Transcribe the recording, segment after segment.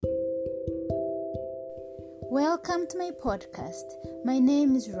Welcome to my podcast. My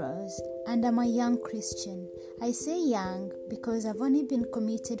name is Rose and I'm a young Christian. I say young because I've only been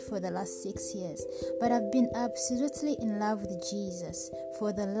committed for the last 6 years, but I've been absolutely in love with Jesus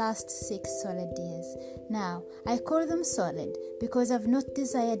for the last 6 solid years. Now, I call them solid because I've not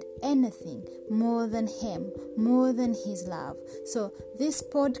desired anything more than Him, more than His love. So this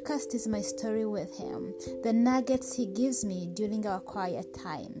podcast is my story with Him, the nuggets He gives me during our quiet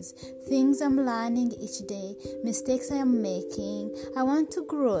times, things I'm learning each day, mistakes I am making. I want to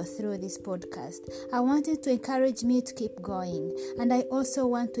grow through this podcast. I want it to encourage me to keep going, and I also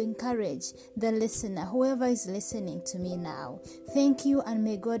want to encourage the listener, whoever is listening to me now. Thank you, and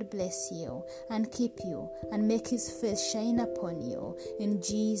may God bless you and keep you and make His face shine upon you in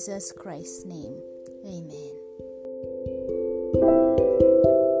Jesus Christ's name. Amen.